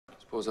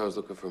Suppose I was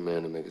looking for a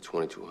man to make a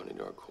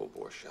 2,200-yard cold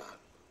bore shot.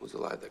 Who's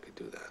alive that could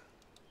do that?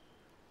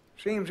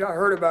 Seems I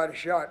heard about a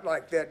shot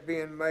like that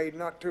being made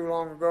not too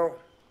long ago.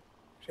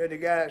 Said the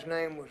guy's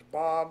name was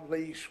Bob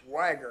Lee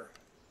Swagger.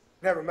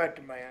 Never met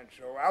the man,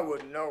 so I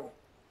wouldn't know.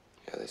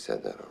 Yeah, they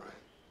said that, all right.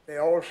 They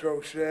also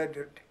said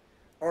that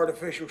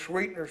artificial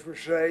sweeteners were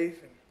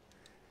safe,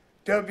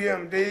 and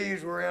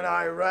WMDs were in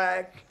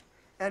Iraq,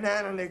 and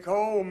Anna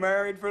Nicole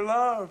married for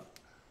love.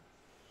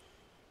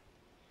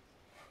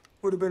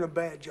 Would have been a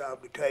bad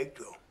job to take,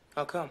 though.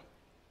 How come?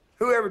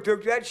 Whoever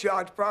took that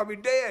shot's probably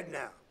dead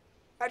now.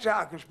 That's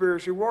how a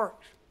conspiracy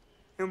works.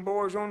 Them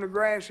boys on the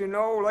grassy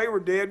knoll, they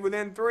were dead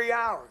within 3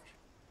 hours.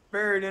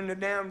 Buried in the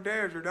damn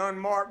desert,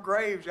 unmarked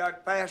graves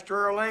out past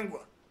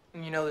Terlingua.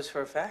 And you know this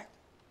for a fact?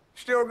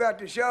 Still got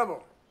the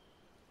shovel.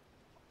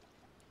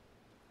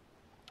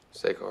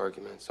 Sake of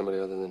argument, somebody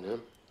other than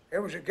him?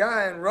 There was a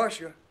guy in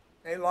Russia.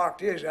 They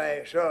locked his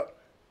ass up.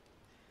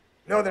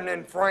 Another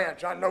in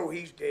France, I know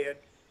he's dead.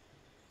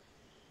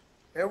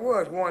 There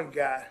was one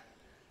guy,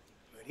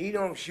 but he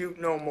don't shoot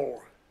no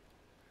more.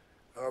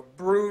 A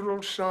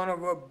brutal son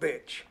of a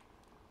bitch.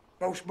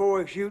 Most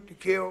boys shoot to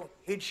kill,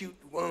 he'd shoot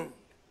to wound.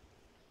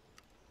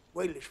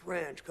 Wait till his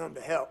friends come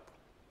to help.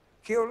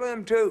 Kill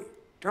them too.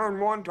 Turn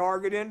one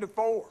target into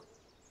 4.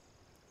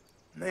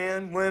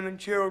 Men, women,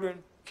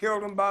 children,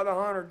 killed them by the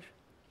hundreds.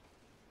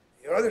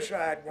 The other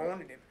side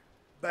wanted him,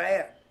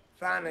 bad.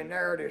 Finally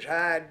narrowed his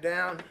hide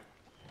down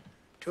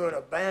to an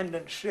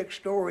abandoned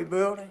 6-story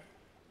building.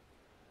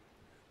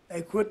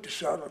 They quit the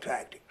subtle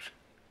tactics.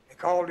 They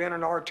called in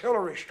an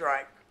artillery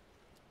strike,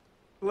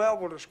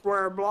 leveled a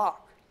square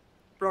block,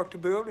 brought the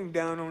building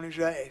down on his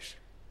ass.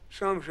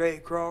 Some say he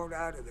crawled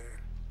out of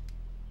there.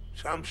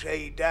 Some say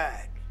he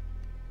died.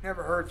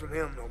 Never heard from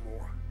him no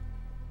more.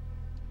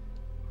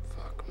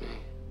 Fuck me.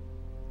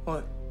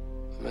 What?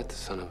 I met the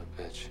son of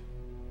a bitch.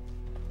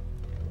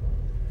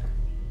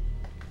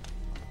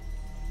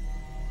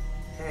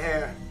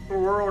 Yeah, the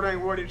world ain't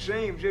what it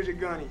seems, is it,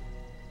 Gunny?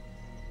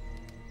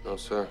 No,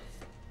 sir.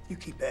 You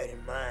keep that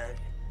in mind.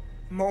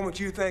 The moment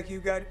you think you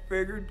got it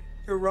figured,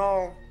 you're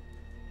wrong.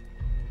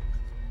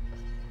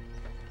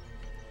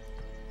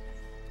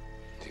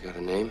 You got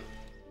a name?